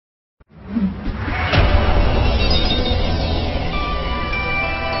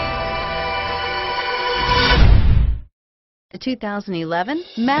2011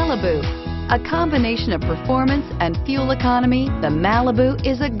 Malibu. A combination of performance and fuel economy, the Malibu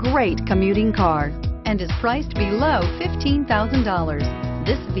is a great commuting car and is priced below $15,000.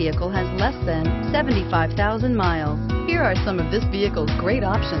 This vehicle has less than 75,000 miles. Here are some of this vehicle's great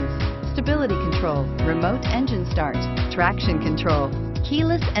options: stability control, remote engine start, traction control,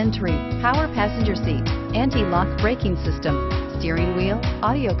 keyless entry, power passenger seat, anti-lock braking system, steering wheel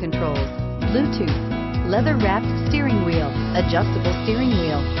audio controls, Bluetooth, leather-wrapped steering wheel, adjustable steering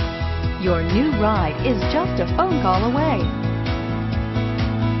wheel. Your new ride is just a phone call away.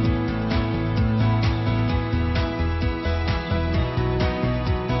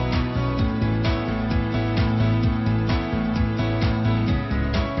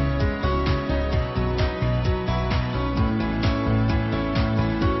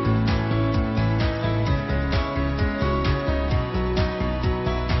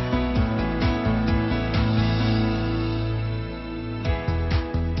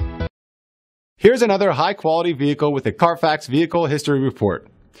 Here's another high-quality vehicle with a Carfax Vehicle History Report.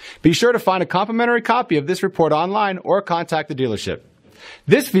 Be sure to find a complimentary copy of this report online or contact the dealership.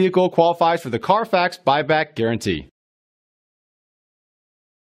 This vehicle qualifies for the Carfax Buyback Guarantee.